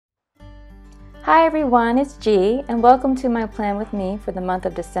Hi everyone, it's G, and welcome to my plan with me for the month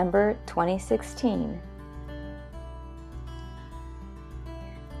of December 2016.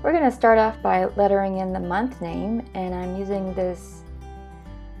 We're going to start off by lettering in the month name, and I'm using this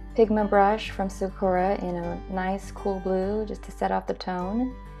Pigma brush from Sakura in a nice cool blue just to set off the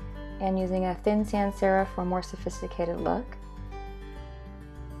tone, and using a thin sans serif for a more sophisticated look.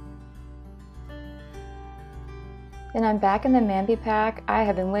 Then I'm back in the MAMBI pack. I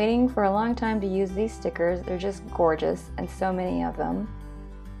have been waiting for a long time to use these stickers. They're just gorgeous, and so many of them.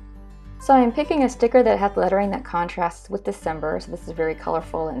 So I'm picking a sticker that has lettering that contrasts with December, so this is very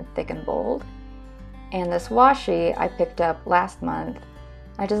colorful and thick and bold. And this washi I picked up last month.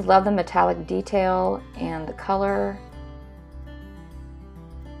 I just love the metallic detail and the color.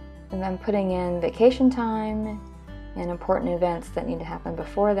 And then putting in vacation time and important events that need to happen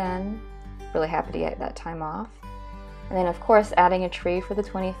before then. Really happy to get that time off. And then, of course, adding a tree for the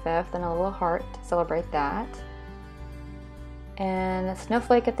 25th and a little heart to celebrate that. And a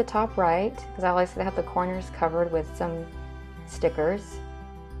snowflake at the top right, because I always have the corners covered with some stickers.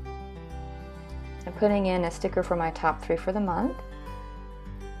 And putting in a sticker for my top 3 for the month.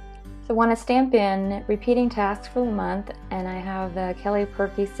 So I want to stamp in repeating tasks for the month, and I have the Kelly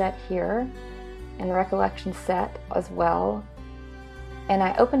Purkey set here, and the Recollections set as well. And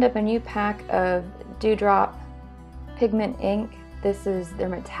I opened up a new pack of Dewdrop pigment ink. This is their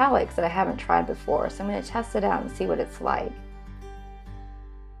metallics that I haven't tried before, so I'm going to test it out and see what it's like.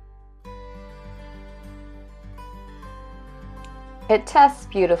 It tests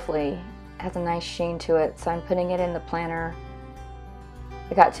beautifully, it has a nice sheen to it, so I'm putting it in the planner.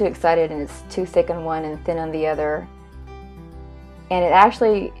 I got too excited and it's too thick on one and thin on the other. And it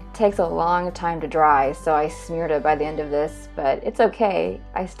actually takes a long time to dry, so I smeared it by the end of this, but it's okay.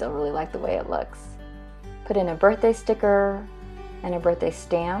 I still really like the way it looks. Put in a birthday sticker and a birthday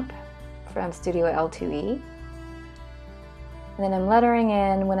stamp from Studio L2E. And then I'm lettering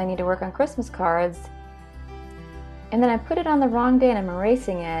in when I need to work on Christmas cards. And then I put it on the wrong day and I'm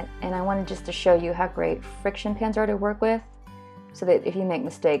erasing it, and I wanted just to show you how great friction pens are to work with, so that if you make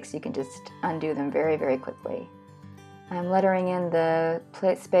mistakes you can just undo them very, very quickly. I'm lettering in the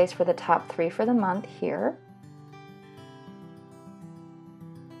space for the top 3 for the month here.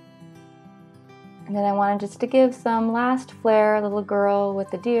 And then I wanted just to give some last flair, little girl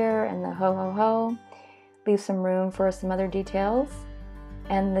with the deer and the ho ho ho. Leave some room for some other details.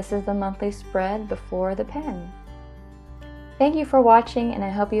 And this is the monthly spread before the pen. Thank you for watching, and I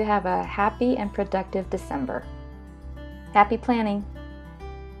hope you have a happy and productive December. Happy planning!